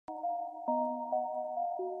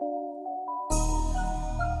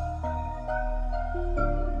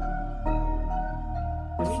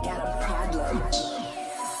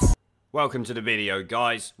Welcome to the video,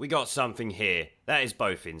 guys. We got something here that is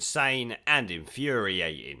both insane and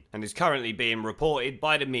infuriating, and is currently being reported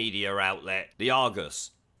by the media outlet The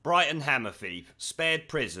Argus. Brighton hammer thief spared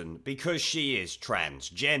prison because she is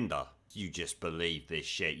transgender. You just believe this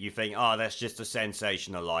shit. You think, oh, that's just a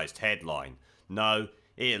sensationalized headline. No,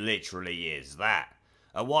 it literally is that.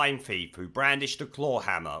 A wine thief who brandished a claw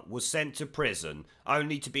hammer was sent to prison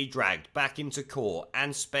only to be dragged back into court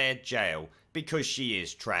and spared jail because she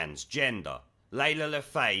is transgender. Layla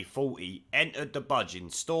LaFay, 40, entered the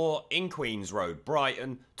Budgin store in Queens Road,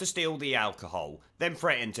 Brighton to steal the alcohol, then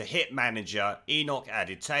threatened to hit manager Enoch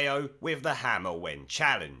Aditeo with the hammer when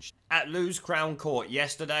challenged. At Lewes Crown Court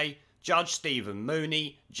yesterday, Judge Stephen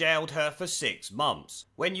Mooney jailed her for 6 months.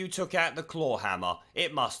 When you took out the claw hammer,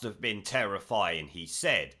 it must have been terrifying, he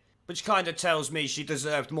said. Which kinda tells me she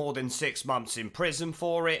deserved more than 6 months in prison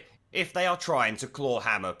for it, if they are trying to claw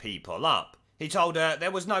hammer people up. He told her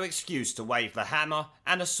there was no excuse to wave the hammer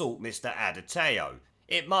and assault Mr. Aditeo.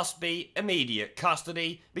 It must be immediate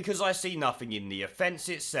custody because I see nothing in the offence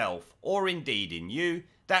itself, or indeed in you,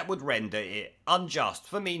 that would render it unjust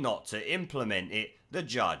for me not to implement it, the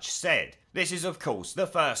judge said. This is of course the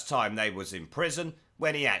first time they was in prison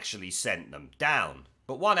when he actually sent them down.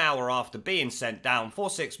 But 1 hour after being sent down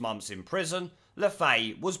for 6 months in prison,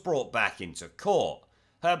 LaFay was brought back into court.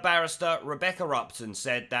 Her barrister, Rebecca Upton,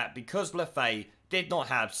 said that because LaFay did not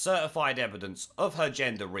have certified evidence of her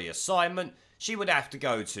gender reassignment, she would have to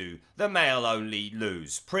go to the male-only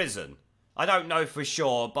Lewes prison. I don't know for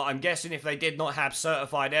sure, but I'm guessing if they did not have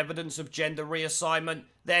certified evidence of gender reassignment,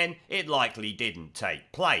 then it likely didn't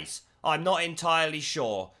take place. I'm not entirely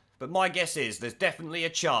sure, but my guess is there's definitely a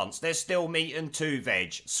chance there's still meat and 2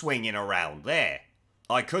 veg swinging around there.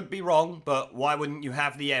 I could be wrong, but why wouldn't you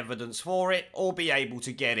have the evidence for it, or be able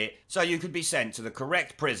to get it, so you could be sent to the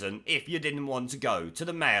correct prison if you didn't want to go to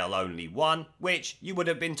the male-only one, which you would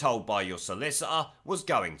have been told by your solicitor was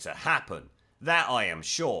going to happen. That I am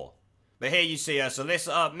sure. But here you see her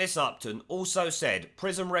solicitor, Miss Upton, also said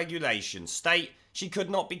prison regulations state she could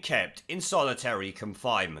not be kept in solitary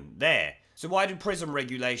confinement there. So why did prison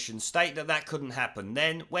regulations state that that couldn't happen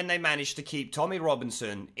then, when they managed to keep Tommy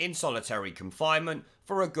Robinson in solitary confinement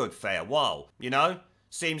for a good fair while? You know?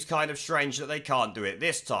 Seems kind of strange that they can't do it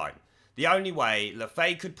this time. The only way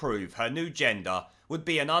LaFay could prove her new gender would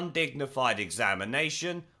be an undignified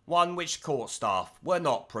examination, one which court staff were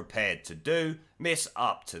not prepared to do, Miss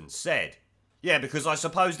Upton said. Yeah, because I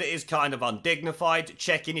suppose it is kind of undignified,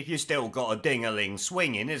 checking if you still got a ding-a-ling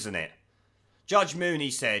swinging, isn't it? Judge Mooney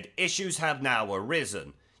said, issues have now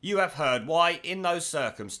arisen. You have heard why, in those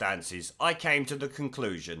circumstances, I came to the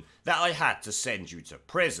conclusion that I had to send you to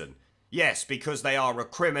prison. Yes, because they are a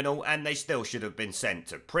criminal and they still should have been sent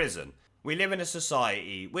to prison. We live in a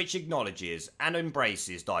society which acknowledges and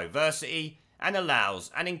embraces diversity and allows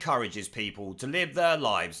and encourages people to live their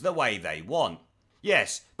lives the way they want.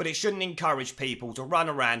 Yes, but it shouldn't encourage people to run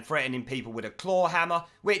around threatening people with a claw hammer,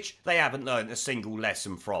 which they haven't learnt a single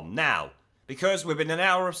lesson from now. Because within an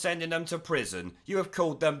hour of sending them to prison, you have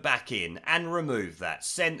called them back in and removed that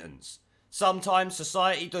sentence. Sometimes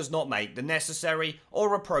society does not make the necessary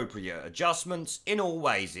or appropriate adjustments in all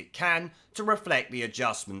ways it can to reflect the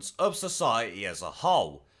adjustments of society as a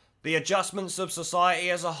whole. The adjustments of society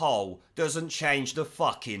as a whole doesn't change the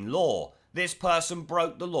fucking law. This person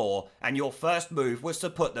broke the law and your first move was to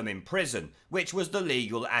put them in prison, which was the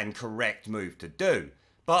legal and correct move to do.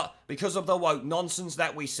 But because of the woke nonsense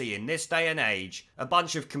that we see in this day and age, a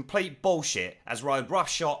bunch of complete bullshit has rode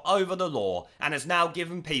roughshod over the law and has now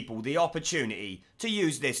given people the opportunity to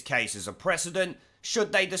use this case as a precedent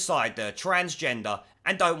should they decide they're transgender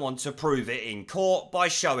and don't want to prove it in court by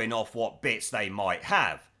showing off what bits they might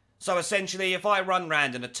have. So essentially, if I run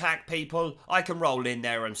round and attack people, I can roll in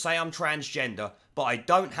there and say I'm transgender, but I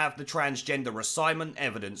don't have the transgender assignment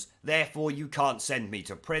evidence, therefore you can't send me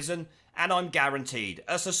to prison, and I'm guaranteed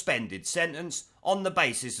a suspended sentence on the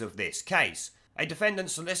basis of this case. A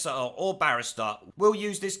defendant solicitor or barrister will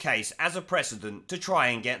use this case as a precedent to try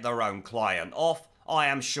and get their own client off, I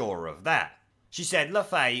am sure of that. She said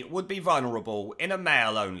LaFay would be vulnerable in a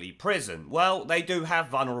male-only prison. Well, they do have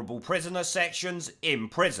vulnerable prisoner sections in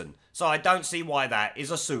prison, so I don't see why that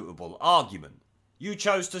is a suitable argument. You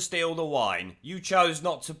chose to steal the wine, you chose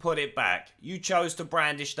not to put it back, you chose to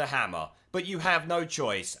brandish the hammer, but you have no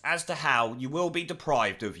choice as to how you will be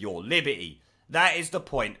deprived of your liberty. That is the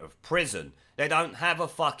point of prison. They don't have a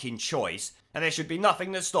fucking choice, and there should be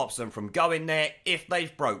nothing that stops them from going there if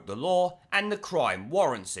they've broke the law and the crime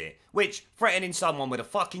warrants it, which threatening someone with a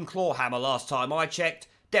fucking claw hammer last time I checked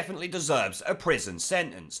definitely deserves a prison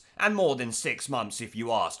sentence, and more than 6 months if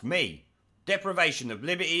you ask me. Deprivation of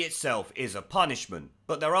liberty itself is a punishment,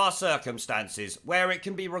 but there are circumstances where it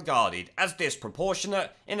can be regarded as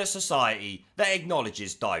disproportionate in a society that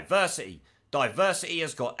acknowledges diversity. Diversity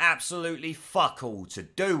has got absolutely fuck all to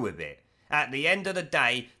do with it. At the end of the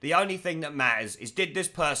day, the only thing that matters is, did this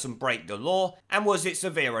person break the law, and was it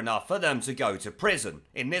severe enough for them to go to prison?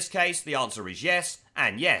 In this case, the answer is yes,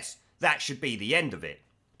 and yes, that should be the end of it.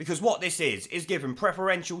 Because what this is giving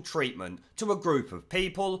preferential treatment to a group of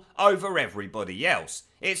people over everybody else.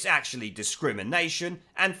 It's actually discrimination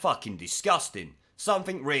and fucking disgusting.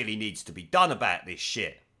 Something really needs to be done about this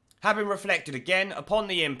shit. Having reflected again upon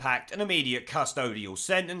the impact an immediate custodial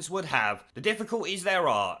sentence would have, the difficulties there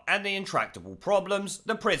are, and the intractable problems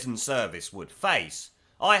the prison service would face,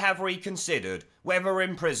 I have reconsidered whether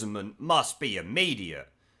imprisonment must be immediate.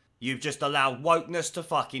 You've just allowed wokeness to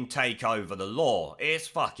fucking take over the law. It's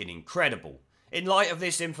fucking incredible. In light of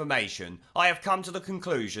this information, I have come to the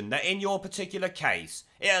conclusion that in your particular case,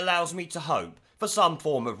 it allows me to hope for some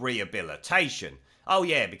form of rehabilitation. Oh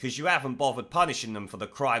yeah, because you haven't bothered punishing them for the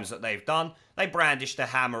crimes that they've done. They brandished a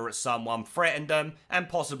hammer at someone, threatened them, and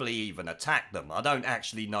possibly even attacked them. I don't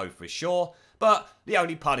actually know for sure, but the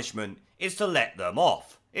only punishment is to let them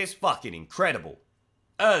off. It's fucking incredible.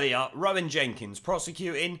 Earlier, Rowan Jenkins,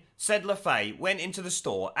 prosecuting, said LaFay went into the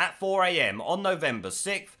store at 4 AM on November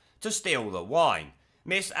 6th to steal the wine.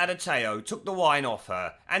 Miss Adateo took the wine off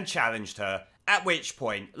her and challenged her, at which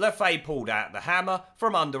point LaFay pulled out the hammer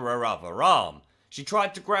from under her other arm. She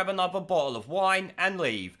tried to grab another bottle of wine and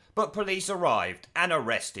leave, but police arrived and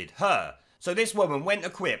arrested her. So this woman went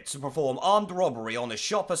equipped to perform armed robbery on a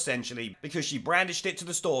shop essentially because she brandished it to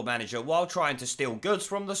the store manager while trying to steal goods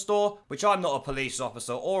from the store, which I'm not a police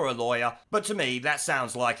officer or a lawyer, but to me that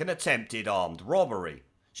sounds like an attempted armed robbery.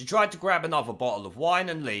 She tried to grab another bottle of wine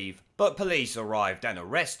and leave, but police arrived and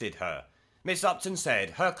arrested her. Miss Upton said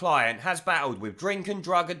her client has battled with drink and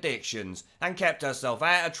drug addictions and kept herself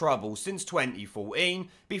out of trouble since 2014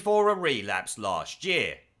 before a relapse last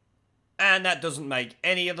year. And that doesn't make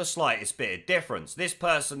any of the slightest bit of difference. This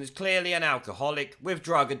person is clearly an alcoholic with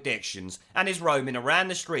drug addictions and is roaming around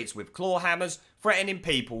the streets with claw hammers, threatening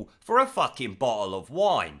people for a fucking bottle of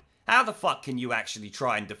wine. How the fuck can you actually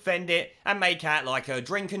try and defend it and make out like her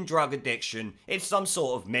drink and drug addiction is some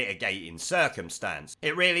sort of mitigating circumstance?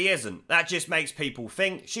 It really isn't. That just makes people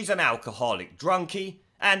think she's an alcoholic drunkie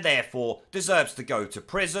and therefore deserves to go to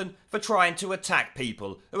prison for trying to attack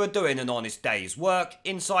people who are doing an honest day's work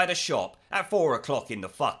inside a shop at 4 o'clock in the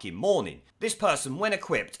fucking morning. This person went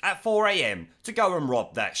equipped at 4 AM to go and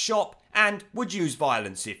rob that shop and would use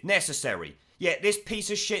violence if necessary. Yet this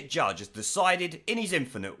piece of shit judge has decided, in his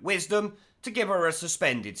infinite wisdom, to give her a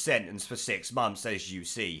suspended sentence for 6 months, as you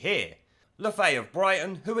see here. LaFay of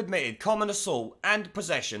Brighton, who admitted common assault and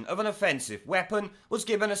possession of an offensive weapon, was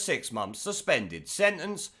given a 6-month suspended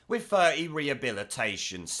sentence with 30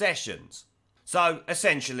 rehabilitation sessions. So,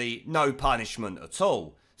 essentially, no punishment at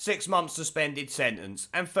all. 6 months suspended sentence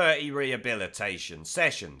and 30 rehabilitation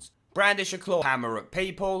sessions. Brandish a claw hammer at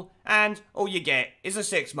people, and all you get is a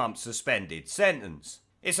 6-month suspended sentence.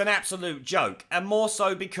 It's an absolute joke, and more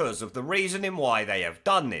so because of the reasoning why they have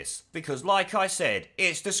done this. Because like I said,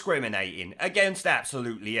 it's discriminating against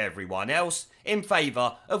absolutely everyone else in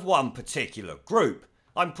favour of one particular group.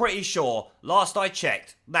 I'm pretty sure, last I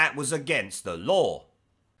checked, that was against the law.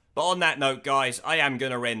 But on that note guys, I am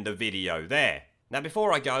going to end the video there. Now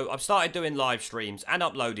before I go, I've started doing live streams and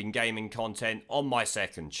uploading gaming content on my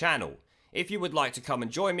second channel. If you would like to come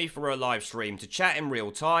and join me for a live stream to chat in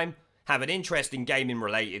real time, have an interest in gaming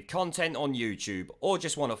related content on YouTube, or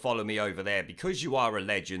just want to follow me over there because you are a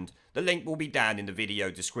legend, the link will be down in the video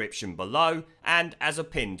description below and as a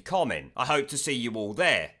pinned comment. I hope to see you all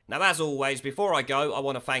there. Now as always, before I go, I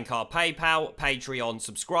want to thank our PayPal, Patreon,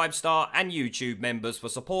 Subscribestar and YouTube members for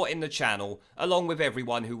supporting the channel, along with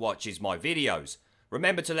everyone who watches my videos.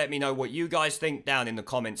 Remember to let me know what you guys think down in the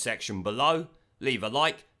comment section below. Leave a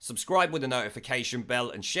like, subscribe with the notification bell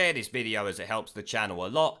and share this video as it helps the channel a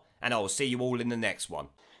lot. And I will see you all in the next one.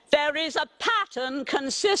 There is a pattern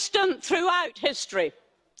consistent throughout history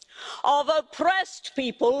of oppressed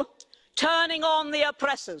people turning on the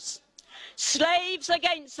oppressors. Slaves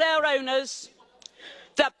against their owners,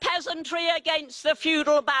 the peasantry against the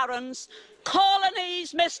feudal barons,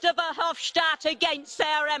 colonies, Mr. Verhofstadt, against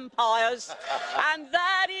their empires. And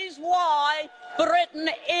that is why Britain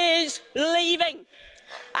is leaving.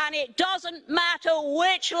 And it doesn't matter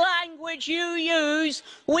which language you use,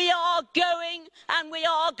 we are going and we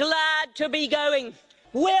are glad to be going.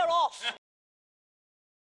 We're off.